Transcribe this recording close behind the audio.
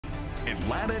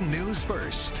Atlanta News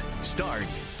First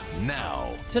starts now.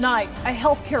 Tonight, a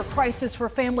healthcare crisis for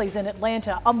families in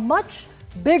Atlanta, a much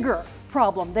bigger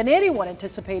problem than anyone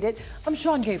anticipated. I'm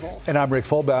Sean Gables. And I'm Rick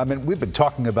Fulbaum, and we've been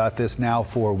talking about this now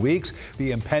for weeks,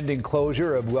 the impending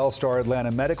closure of Wellstar Atlanta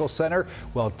Medical Center.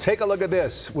 Well, take a look at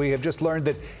this. We have just learned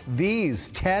that these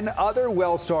 10 other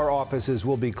Wellstar offices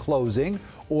will be closing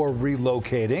or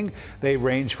relocating. They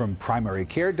range from primary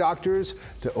care doctors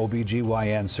to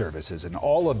OBGYN services, and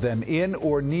all of them in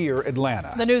or near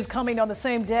Atlanta. The news coming on the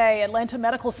same day. Atlanta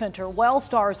Medical Center,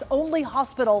 Wellstar's only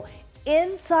hospital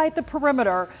inside the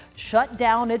perimeter, shut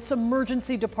down its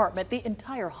emergency department. The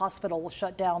entire hospital will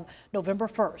shut down November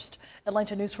 1st.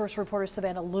 Atlanta News First reporter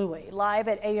Savannah Louie live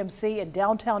at AMC in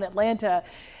downtown Atlanta.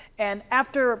 And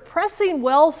after pressing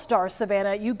Wellstar,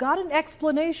 Savannah, you got an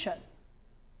explanation.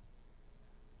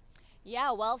 Yeah,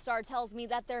 Wellstar tells me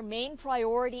that their main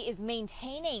priority is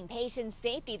maintaining patient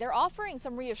safety. They're offering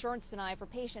some reassurance tonight for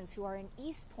patients who are in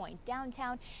East Point,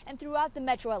 downtown, and throughout the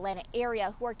metro Atlanta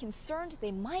area who are concerned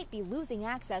they might be losing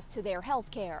access to their health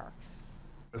care.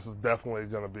 This is definitely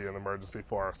going to be an emergency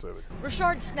for our city.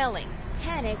 Richard Snellings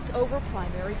panicked over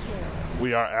primary care.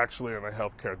 We are actually in a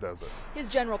healthcare desert. His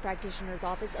general practitioner's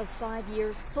office of 5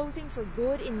 years closing for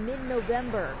good in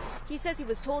mid-November. He says he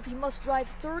was told he must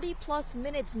drive 30-plus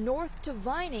minutes north to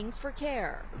Vinings for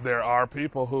care. There are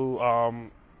people who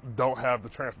don't have the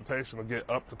transportation to get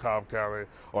up to Cobb County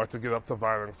or to get up to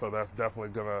Vinings, so that's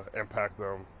definitely going to impact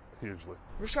them hugely.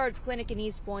 Richard's clinic in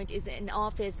East Point is an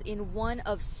office in one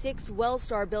of 6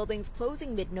 Wellstar buildings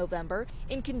closing mid-November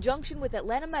in conjunction with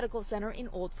Atlanta Medical Center in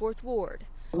Old Fourth Ward.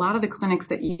 A lot of the clinics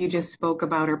that you just spoke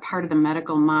about are part of the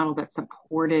medical model that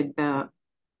supported the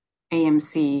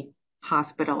AMC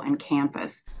hospital and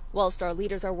campus. Wellstar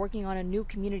leaders are working on a new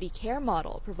community care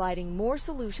model, providing more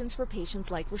solutions for patients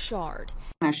like Richard.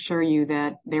 I assure you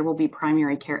that there will be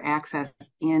primary care access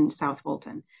in South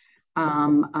Fulton.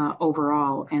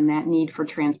 Overall, and that need for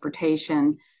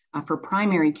transportation for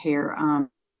primary care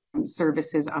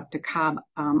services up to Cobb,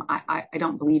 I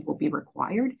don't believe will be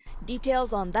required.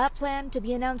 Details on that plan to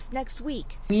be announced next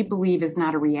week. We believe is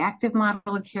not a reactive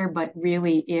model of care, but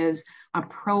really is a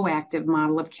proactive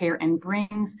model of care and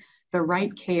brings the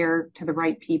right care to the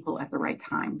right people at the right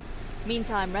time.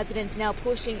 Meantime, residents now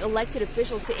pushing elected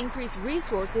officials to increase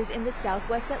resources in the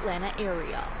southwest Atlanta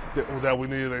area. That we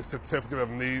needed a certificate of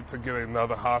need to get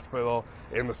another hospital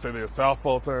in the city of South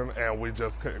Fulton, and we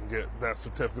just couldn't get that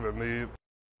certificate of need.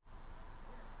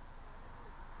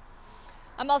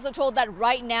 I'm also told that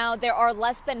right now there are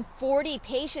less than 40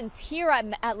 patients here at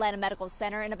Atlanta Medical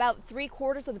Center, and about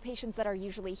 3/4 of the patients that are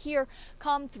usually here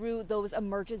come through those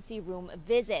emergency room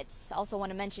visits. I also want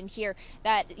to mention here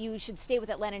that you should stay with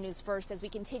Atlanta News First as we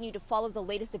continue to follow the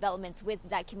latest developments with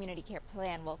that community care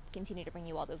plan. We'll continue to bring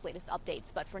you all those latest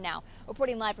updates. But for now,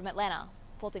 reporting live from Atlanta,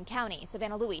 Fulton County,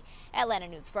 Savannah Louie, Atlanta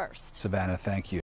News First. Savannah, thank you.